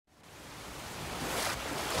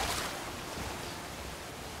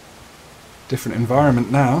Different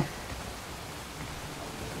environment now.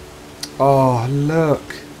 Oh, look.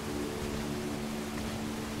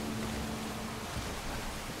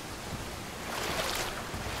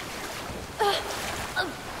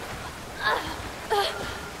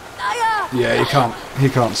 Yeah, he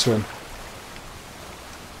can't swim.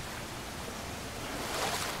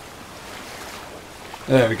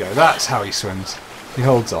 There we go, that's how he swims. He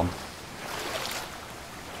holds on.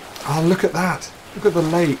 Oh, look at that. Look at the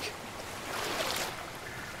lake.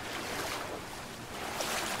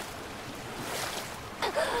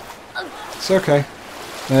 It's okay.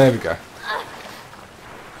 There we go.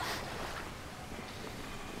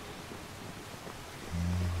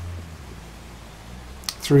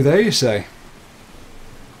 Through there, you say?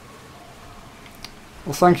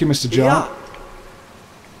 Well, thank you, Mr. John. Yeah.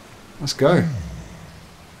 Let's go.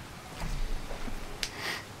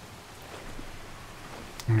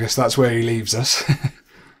 I guess that's where he leaves us.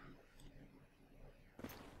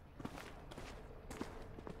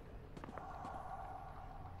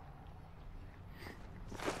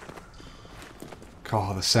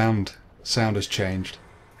 God, the sound has changed.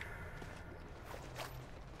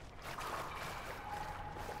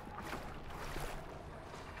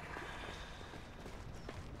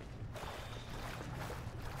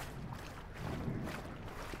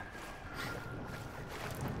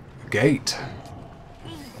 Gate.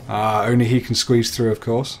 Only he can squeeze through, of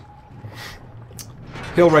course.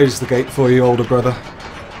 He'll raise the gate for you, older brother.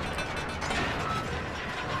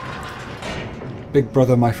 Big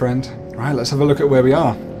brother, my friend. Right, let's have a look at where we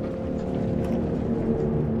are.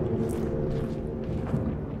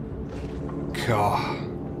 God.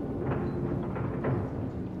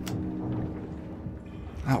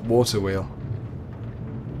 That water wheel.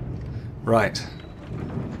 Right.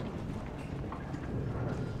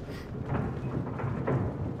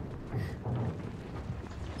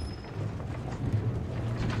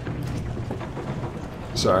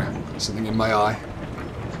 Sorry, something in my eye.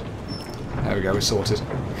 There we go, we're sorted.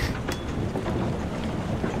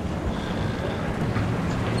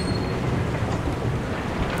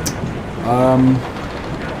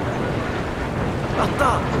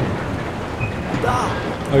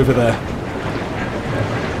 Over there.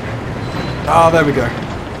 Ah, there we go.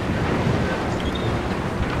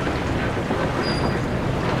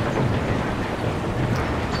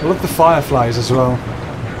 I love the fireflies as well.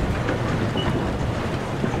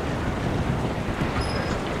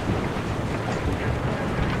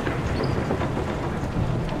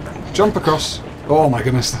 Jump across. Oh my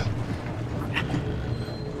goodness.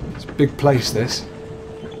 It's a big place, this.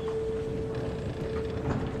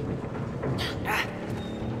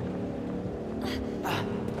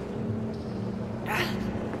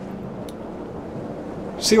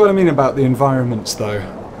 See what I mean about the environments, though?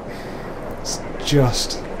 It's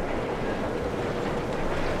just...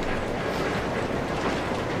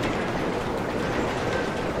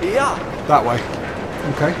 Yeah. that way.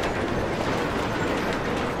 Okay.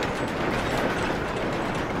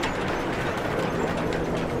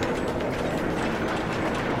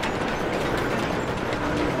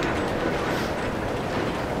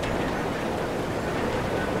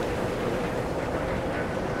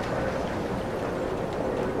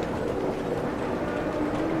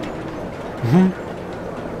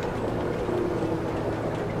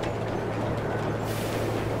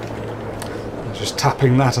 Just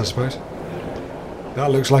tapping that, I suppose. That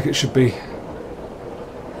looks like it should be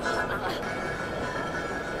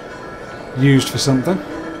used for something.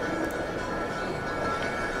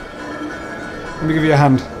 Let me give you a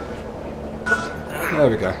hand. There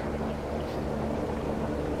we go.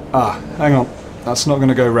 Ah, hang on. That's not going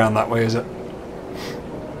to go round that way, is it?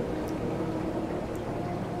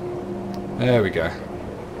 There we go.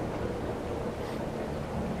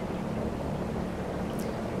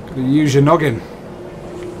 Gotta use your noggin.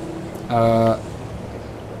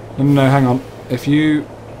 No, hang on. If you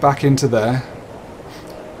back into there...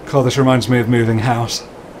 God, this reminds me of moving house.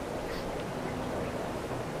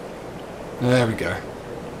 There we go.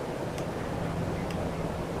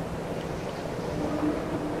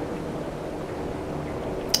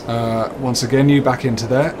 Once again, you back into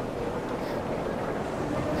there.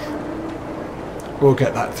 We'll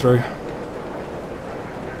get that through.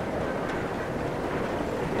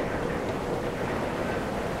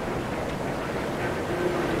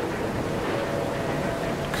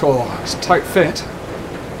 Cool, it's a tight fit.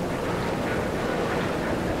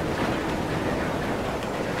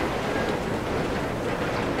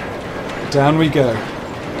 Down we go.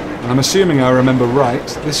 And I'm assuming I remember right,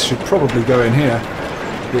 this should probably go in here.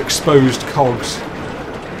 The exposed cogs.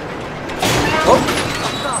 Oh!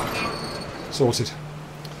 Sorted.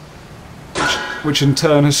 which in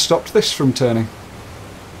turn has stopped this from turning.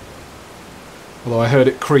 Although I heard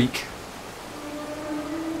it creak.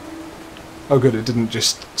 Oh good, it didn't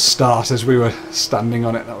just start as we were standing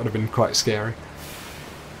on it. That would have been quite scary.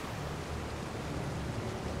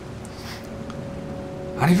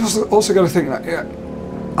 And you've also got to think that, yeah,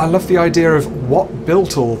 I love the idea of what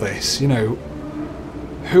built all this, you know,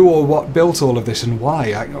 who or what built all of this and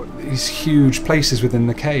why. These huge places within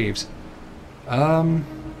the caves.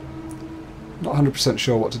 Not 100%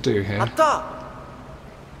 sure what to do here.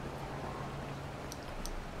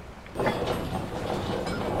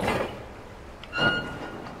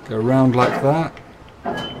 Go around like that.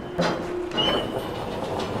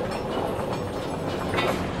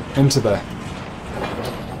 Into there.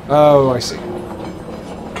 Oh, I see.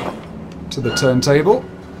 To the turntable.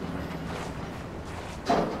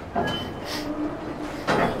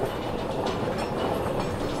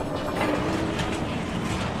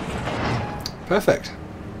 Perfect.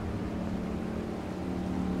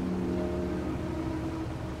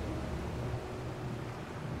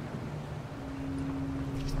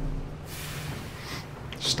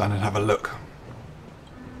 Stand and have a look.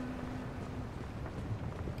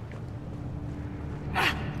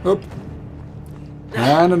 Up.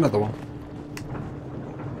 And another one.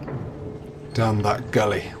 Down that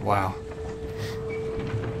gully. Wow.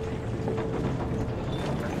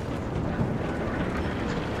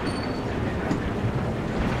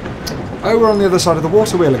 Oh, we're on the other side of the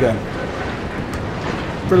water wheel again.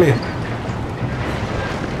 Brilliant.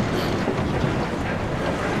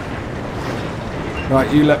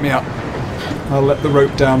 Right, you let me up. I'll let the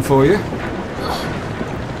rope down for you.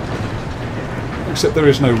 Except there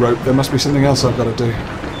is no rope. There must be something else I've got to do.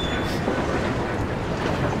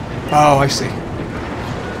 Oh, I see.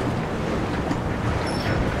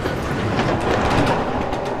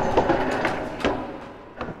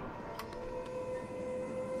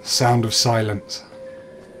 Sound of silence.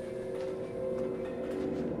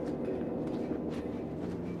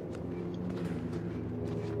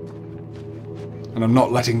 And I'm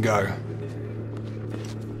not letting go.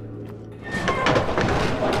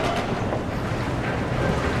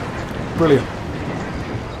 Brilliant.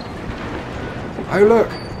 Oh look.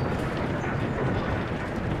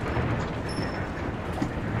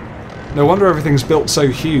 No wonder everything's built so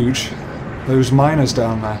huge. Those miners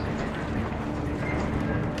down there.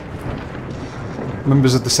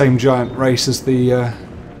 Members of the same giant race as the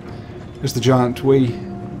giant we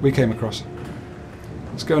came across.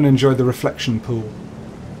 Let's go and enjoy the reflection pool.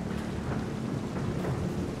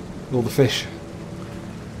 All the fish.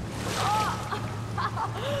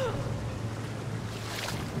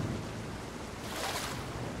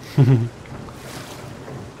 Can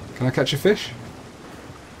I catch a fish?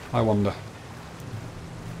 I wonder.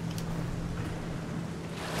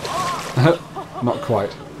 Not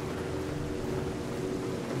quite.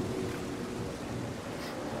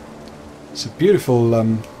 It's a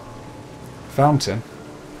beautiful fountain.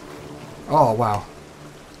 Oh, wow.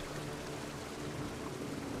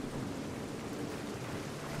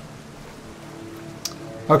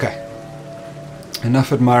 Okay.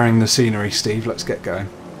 Enough admiring the scenery, Steve. Let's get going.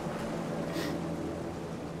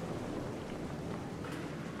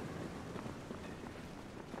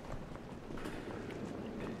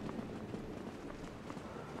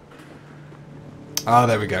 Ah,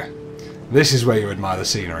 there we go. This is where you admire the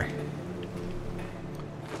scenery.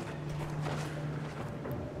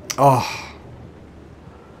 Oh.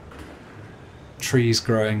 Trees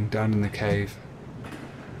growing down in the cave.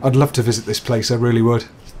 I'd love to visit this place, I really would.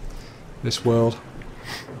 This world.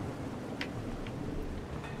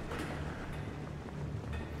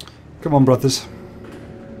 Come on, brothers.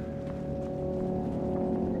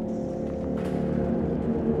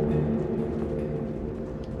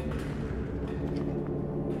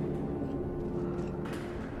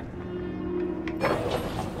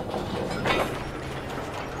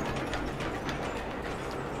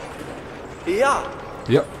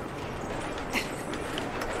 Yep.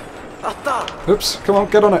 Oops, come on,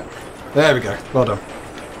 get on it. There we go, well done.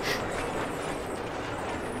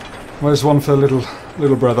 Where's one for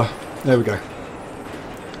little brother? There we go.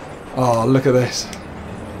 Oh, look at this.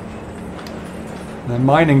 They're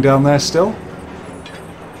mining down there still.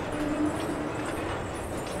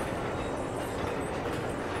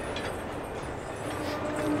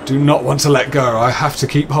 Do not want to let go. I have to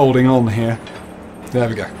keep holding on here. There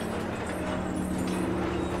we go.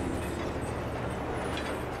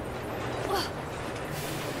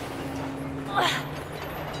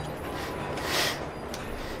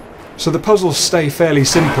 So the puzzles stay fairly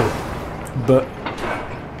simple, but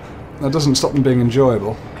that doesn't stop them being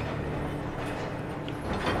enjoyable.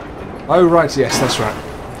 Oh, right, yes, that's right.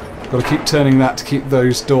 Got to keep turning that to keep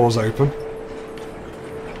those doors open.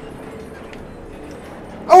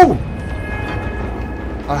 Oh!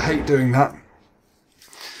 I hate doing that.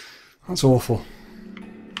 That's awful.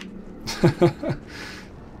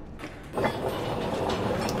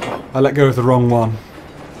 I let go of the wrong one.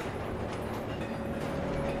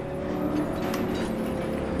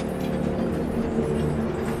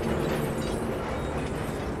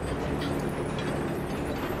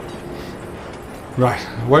 Right,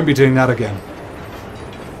 I won't be doing that again.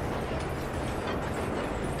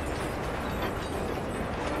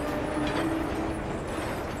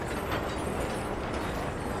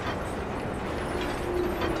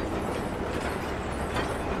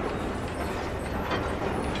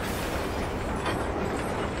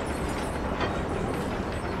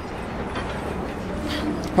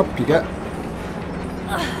 Up you get.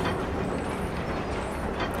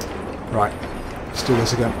 Right, let's do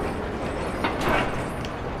this again.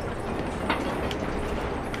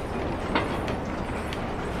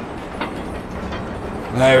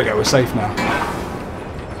 There we go, we're safe now.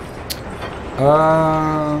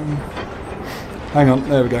 Hang on,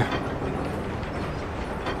 there we go.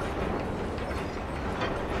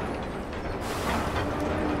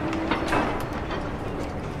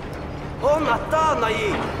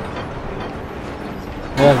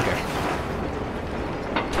 There we go.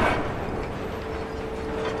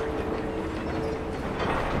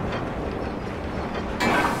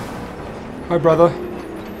 Hi, brother.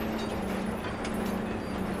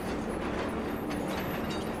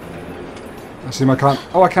 I assume I can't...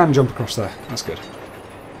 Oh, I can jump across there. That's good.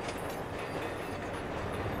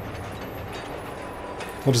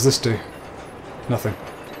 What does this do? Nothing.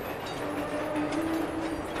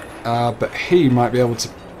 But he might be able to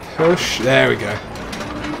push... There we go.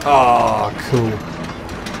 Oh, cool.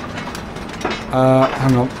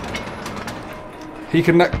 Hang on. He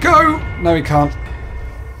can let go! No, he can't.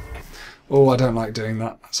 Oh, I don't like doing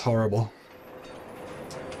that. That's horrible.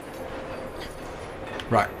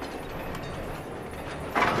 Right.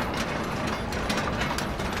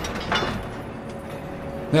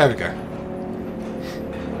 There we go.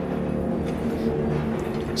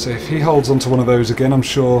 So if he holds onto one of those again, I'm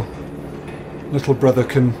sure little brother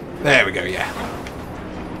can... There we go, yeah.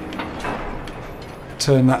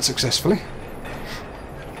 Turn that successfully.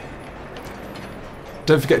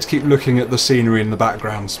 Don't forget to keep looking at the scenery in the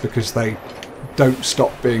backgrounds because they don't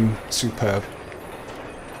stop being superb.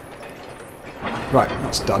 Right,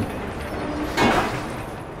 that's done.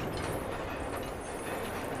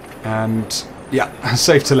 And yeah,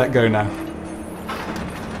 safe to let go now.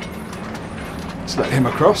 Let's let him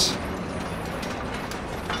across.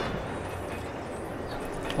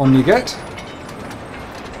 On you get.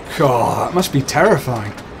 God, that must be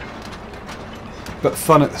terrifying. But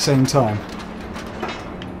fun at the same time.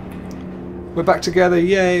 We're back together,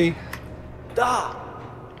 yay! Da.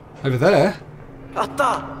 Over there?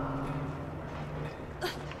 Atta.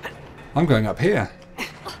 I'm going up here.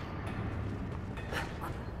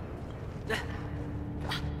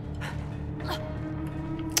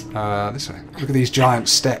 This way. Look at these giant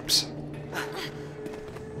steps.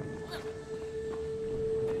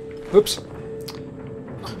 Oops.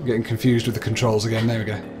 I'm getting confused with the controls again. There we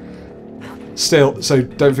go. Still, so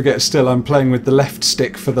don't forget, still I'm playing with the left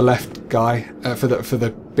stick for the left guy, for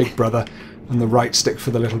the big brother, and the right stick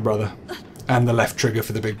for the little brother. And the left trigger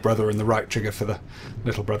for the big brother and the right trigger for the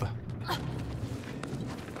little brother.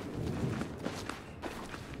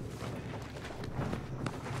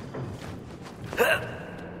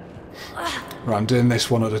 Right, I'm doing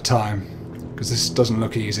this one at a time, because this doesn't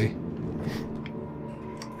look easy.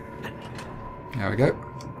 There we go.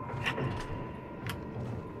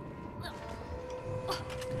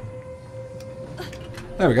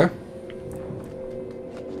 There we go.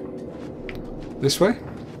 This way,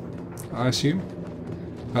 I assume.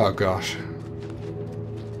 Oh gosh.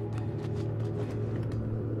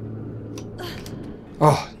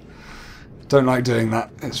 Oh, don't like doing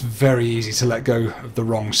that. It's very easy to let go of the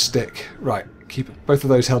wrong stick. Right, keep both of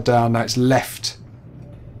those held down. Now it's left.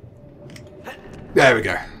 There we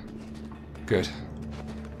go. Good.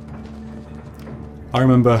 I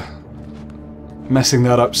remember messing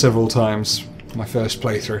that up several times. My first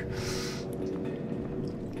playthrough.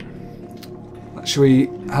 Shall we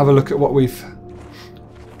have a look at what we've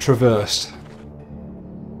traversed?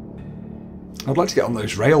 I'd like to get on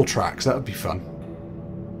those rail tracks. That would be fun.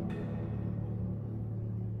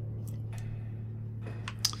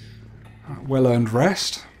 Well-earned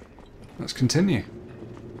rest. Let's continue.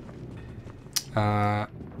 There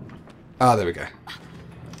we go.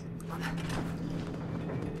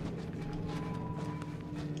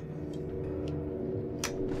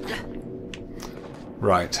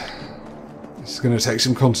 Right. This is going to take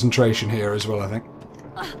some concentration here as well, I think.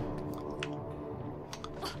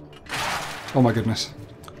 Oh my goodness.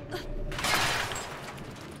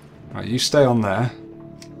 Right, you stay on there.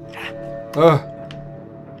 Oh!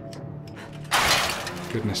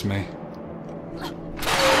 Goodness me.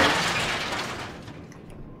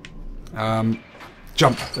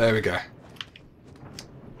 Jump. There we go.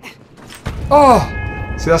 Oh!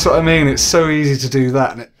 See, that's what I mean. It's so easy to do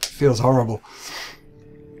that, and it feels horrible.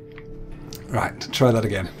 Right, try that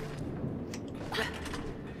again.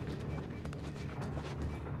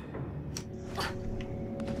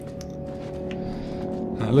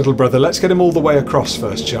 Little brother, let's get him all the way across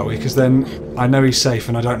first, shall we? Because then I know he's safe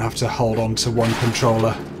and I don't have to hold on to one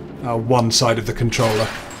controller, one side of the controller,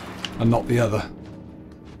 and not the other.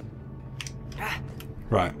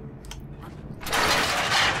 Right.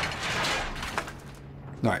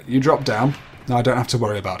 Right, you drop down. Now I don't have to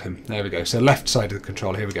worry about him. There we go. So left side of the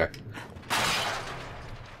controller, here we go.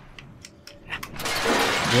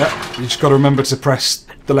 Yeah, you just got to remember to press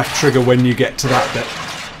the left trigger when you get to that bit.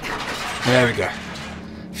 There we go.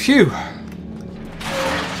 Phew!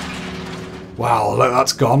 Wow, look,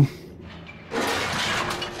 that's gone.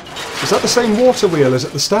 Is that the same water wheel as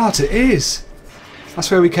at the start? It is! That's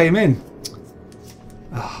where we came in.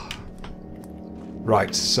 Oh.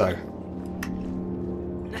 Right, so...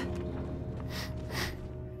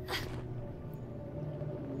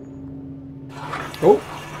 Oh!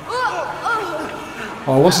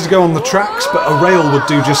 I wanted to go on the tracks, but a rail would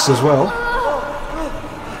do just as well.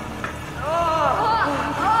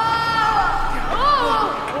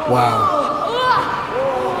 Wow.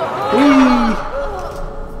 Whee!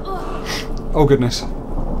 Oh goodness.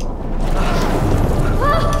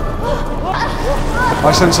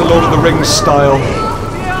 I sense a Lord of the Rings style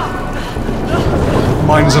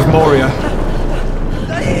Mines of Moria.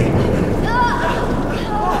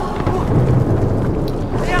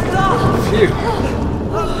 Phew.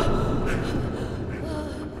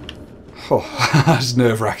 Oh, as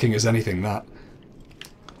nerve-wracking as anything, that.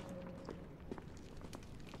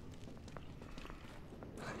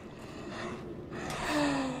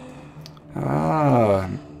 Ah,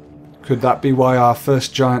 could that be why our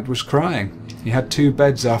first giant was crying? He had 2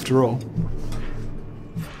 beds after all.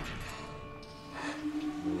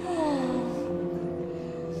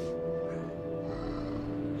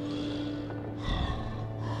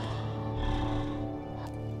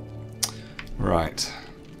 Right,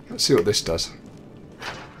 let's see what this does.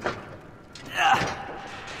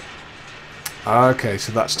 Okay,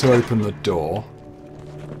 so that's to open the door.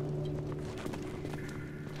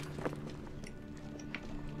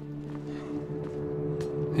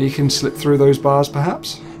 He can slip through those bars,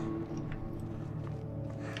 perhaps?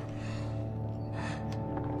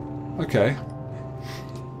 Okay.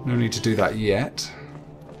 No need to do that yet.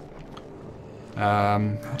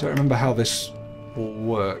 I don't remember how this all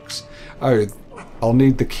works. Oh, I'll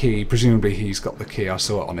need the key. Presumably he's got the key. I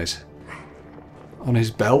saw it on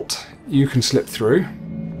his belt. You can slip through.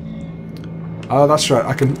 Oh, that's right.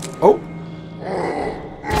 I can... Oh!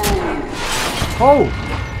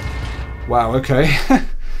 Oh! Wow, okay.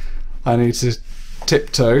 I need to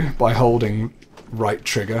tiptoe by holding right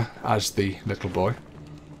trigger as the little boy.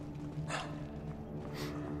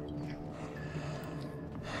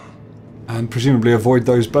 And presumably avoid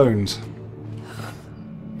those bones.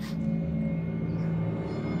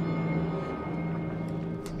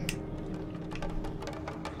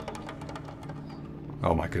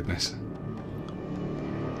 Oh my goodness.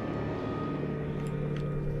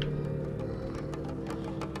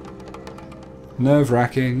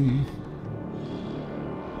 Nerve-wracking.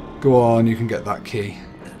 Go on, you can get that key.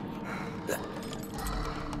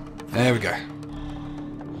 There we go.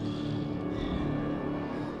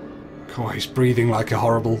 Oh, he's breathing like a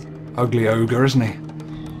horrible, ugly ogre, isn't he?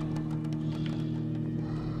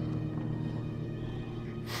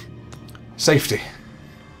 Safety.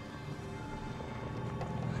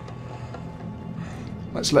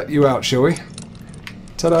 Let's let you out, shall we?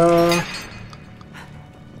 Ta-da!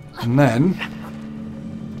 And then...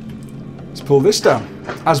 let's pull this down.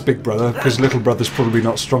 As big brother, because little brother's probably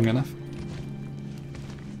not strong enough.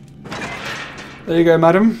 There you go,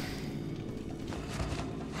 madam.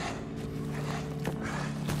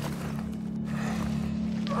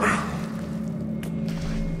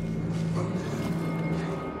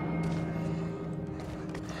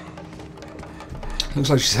 Looks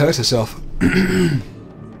like she's hurt herself.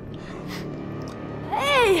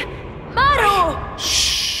 Hey! Maro!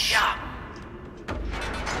 Shh.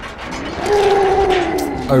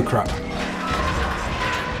 Oh crap.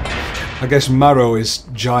 I guess Maro is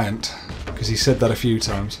giant, because he said that a few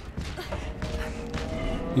times.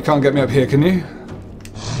 You can't get me up here, can you?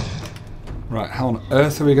 Right, how on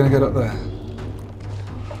earth are we going to get up there?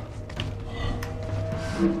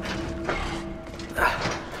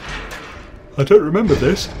 I don't remember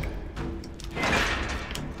this.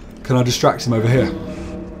 Can I distract him over here?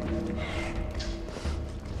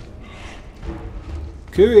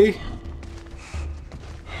 Cooey!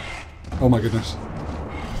 Oh my goodness.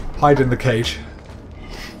 Hide in the cage.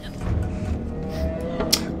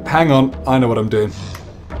 Hang on, I know what I'm doing.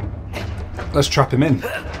 Let's trap him in.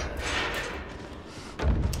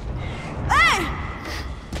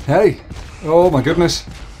 Hey! Oh my goodness.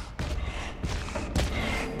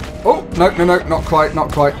 Oh, no, no, no, not quite,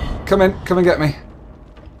 not quite. Come in, come and get me.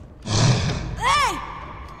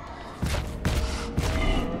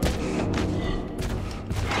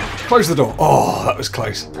 Close the door. Oh, that was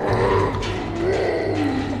close.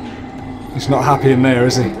 He's not happy in there,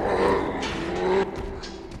 is he?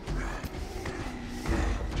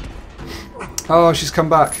 Oh, she's come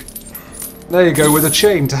back. There you go, with a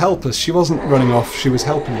chain to help us. She wasn't running off, she was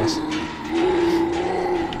helping us.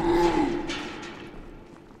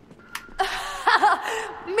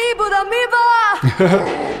 Mibuda Miba!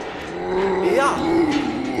 Yeah.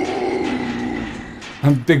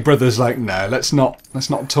 And Big Brother's like, no, let's not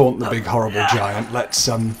taunt the big horrible giant. Let's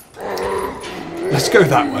go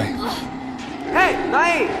that way. Hey,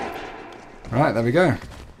 Nai! Right, there we go.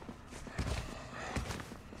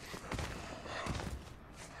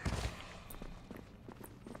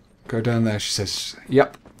 Go down there, she says.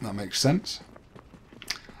 Yep, that makes sense.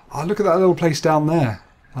 Oh, look at that little place down there.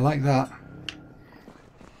 I like that.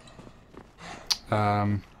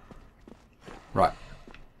 Right.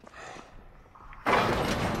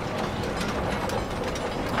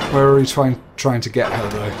 Where are we trying to get her,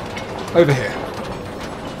 though? Over here.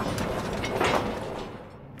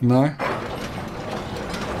 No?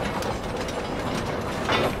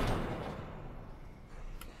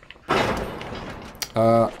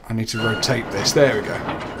 I need to rotate this. There we go.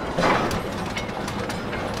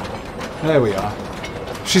 There we are.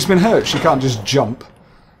 She's been hurt. She can't just jump.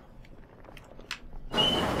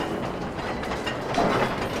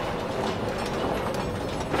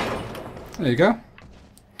 There you go.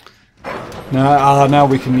 Now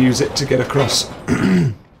we can use it to get across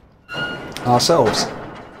ourselves.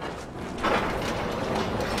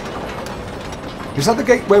 Is that the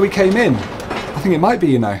gate where we came in? I think it might be,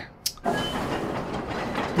 you know.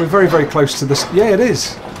 We're very, very close to this. Yeah, it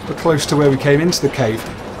is. We're close to where we came into the cave.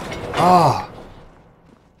 Ah.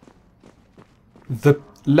 The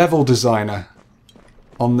level designer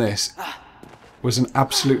on this was an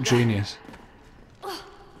absolute genius.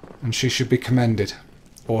 And she should be commended.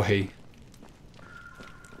 Or he.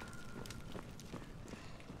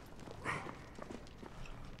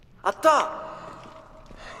 Atta!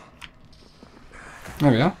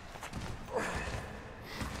 There we are.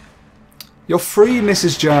 You're free,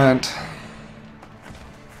 Mrs. Giant.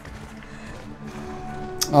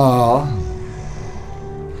 Ah.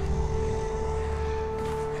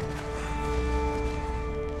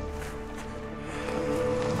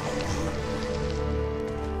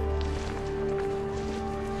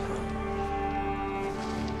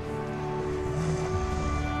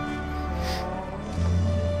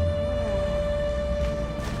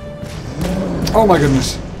 Oh my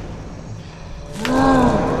goodness.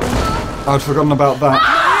 I'd forgotten about that.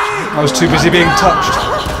 I was too busy being touched.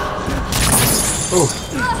 Oh.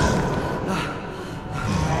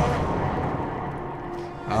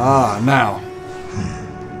 Ah, now.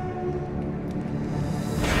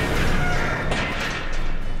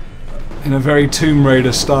 In a very Tomb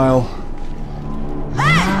Raider style.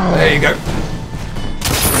 There you go.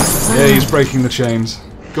 Yeah, he's breaking the chains.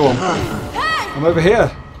 Go on. I'm over here.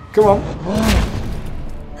 Come on.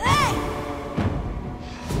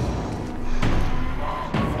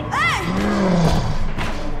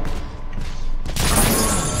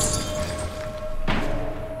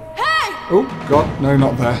 Oh, God, no,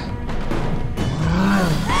 not there.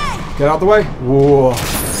 Get out of the way. Whoa.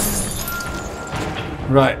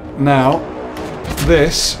 Right, now,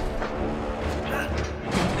 this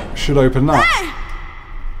should open up.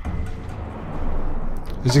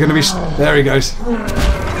 Is he going to be... There he goes.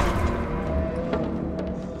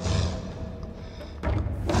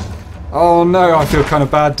 Oh no, I feel kind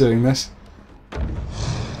of bad doing this.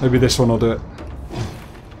 Maybe this one will do it.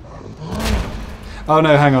 Oh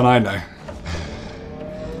no, hang on, I know.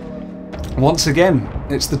 Once again,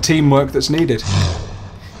 it's the teamwork that's needed.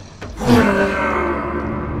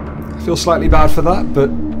 I feel slightly bad for that, but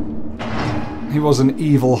he was an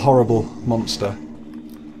evil, horrible monster.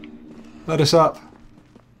 Let us up.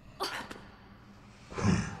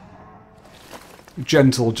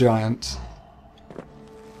 Gentle giant.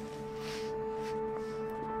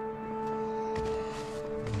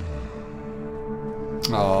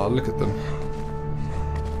 Oh, look at them.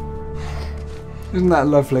 Isn't that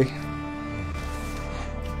lovely?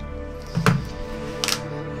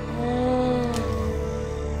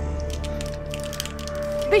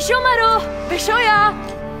 Bishomaru! Bishoya!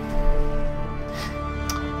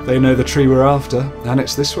 They know the tree we're after, and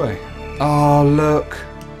it's this way. Oh, look.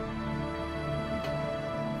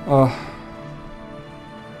 Oh.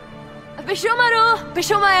 Bishomaru!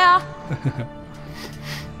 Bishomaya!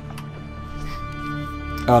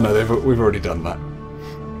 Oh no, we've already done that.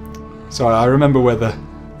 So I remember where the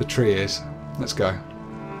tree is. Let's go.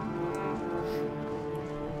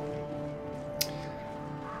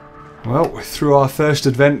 Well, we're through our first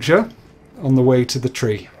adventure on the way to the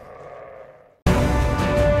tree.